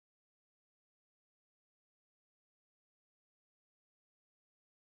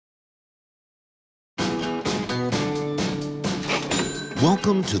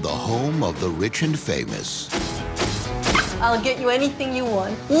Welcome to the home of the rich and famous. I'll get you anything you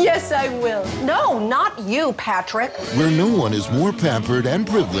want. Yes, I will. No, not you, Patrick. Where no one is more pampered and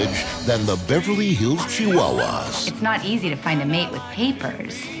privileged than the Beverly Hills Chihuahuas. It's not easy to find a mate with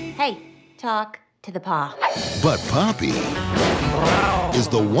papers. Hey, talk to the paw. But Poppy is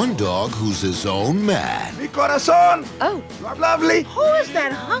the one dog who's his own man. Mi corazón! Oh. You are lovely. Who is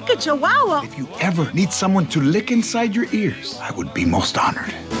that hunk of chihuahua? If you ever need someone to lick inside your ears, I would be most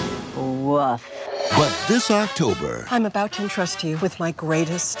honored. Woof. But this October, I'm about to entrust you with my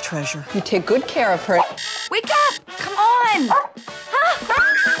greatest treasure. You take good care of her. Wake up! Come on!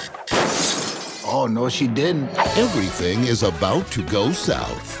 Oh, no, she didn't. everything is about to go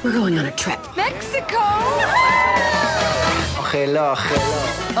south. We're going on a trip. Mexico! Hello.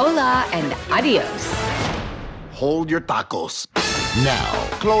 Hola and adios. Hold your tacos. Now,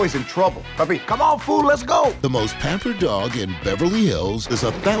 Chloe's in trouble. Papi, come on, fool, let's go. the most pampered dog in Beverly Hills is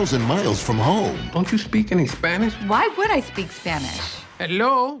 1,000 miles from home. Don't you speak any Spanish? Why would I speak Spanish?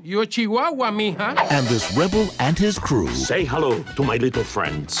 Hello, you're Chihuahua, mija. And this rebel and his crew Say hello to my little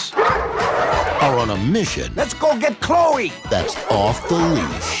friends. are on a mission Let's go get Chloe. that's off the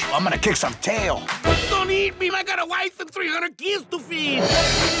leash. I'm gonna kick some tail. Don't eat me, I got a wife and 300 kids to feed.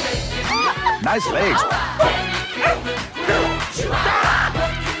 Nice legs.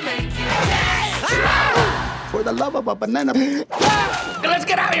 For the love of a banana. Let's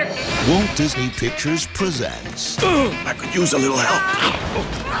get out of here. Walt Disney Pictures presents I could use a little help.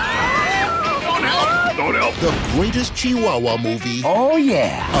 Don't help. the greatest Chihuahua movie Oh,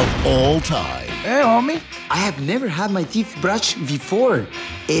 yeah. of all time. Hey, homie. I have never had my teeth brushed before.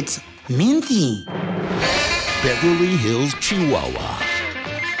 It's minty. Beverly Hills Chihuahua.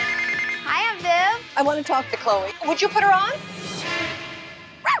 Hi, I'm Viv. I want to talk to Chloe. Would you put her on?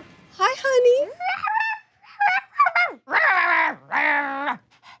 Hi, honey.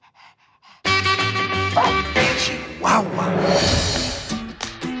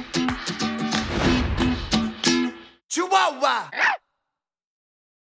 Chihuahua.